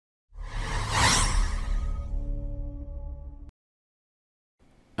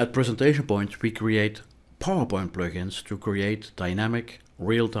At PresentationPoint, we create PowerPoint plugins to create dynamic,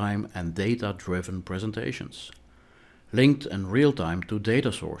 real-time and data-driven presentations, linked in real-time to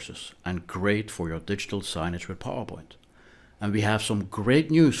data sources and great for your digital signage with PowerPoint. And we have some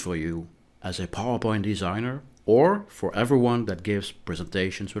great news for you as a PowerPoint designer or for everyone that gives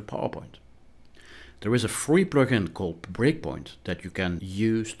presentations with PowerPoint. There is a free plugin called Breakpoint that you can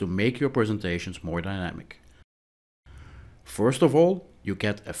use to make your presentations more dynamic. First of all, you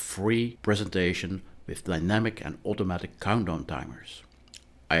get a free presentation with dynamic and automatic countdown timers.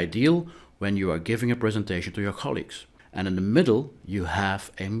 Ideal when you are giving a presentation to your colleagues. And in the middle, you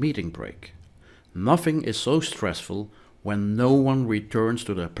have a meeting break. Nothing is so stressful when no one returns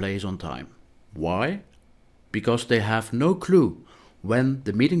to their place on time. Why? Because they have no clue when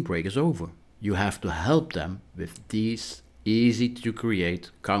the meeting break is over. You have to help them with these easy to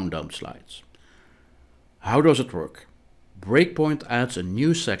create countdown slides. How does it work? Breakpoint adds a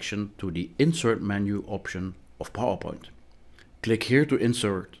new section to the Insert menu option of PowerPoint. Click here to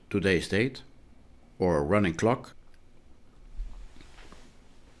insert today's date or a running clock.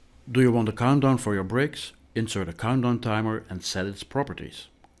 Do you want a countdown for your breaks? Insert a countdown timer and set its properties.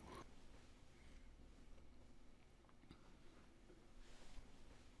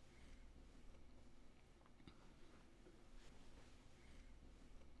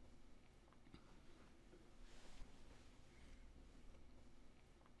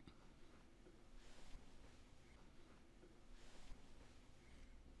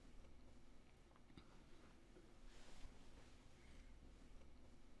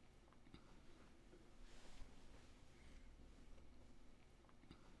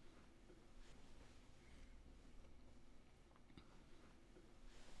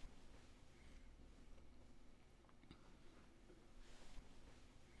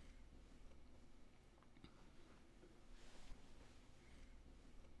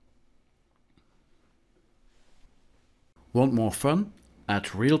 Want more fun?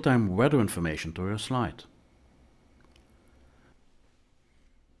 Add real-time weather information to your slide.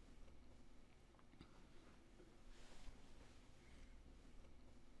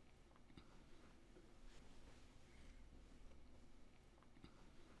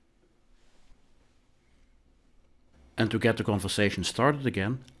 And to get the conversation started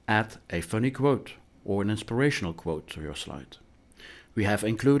again, add a funny quote or an inspirational quote to your slide. We have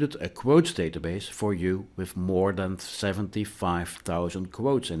included a quotes database for you with more than 75,000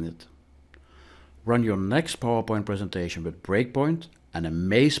 quotes in it. Run your next PowerPoint presentation with Breakpoint and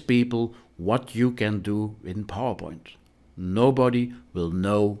amaze people what you can do in PowerPoint. Nobody will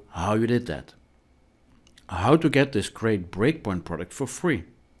know how you did that. How to get this great Breakpoint product for free?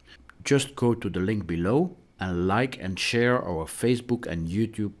 Just go to the link below and like and share our Facebook and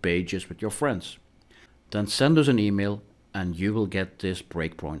YouTube pages with your friends. Then send us an email and you will get this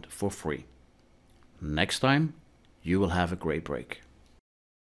Breakpoint for free. Next time, you will have a great break.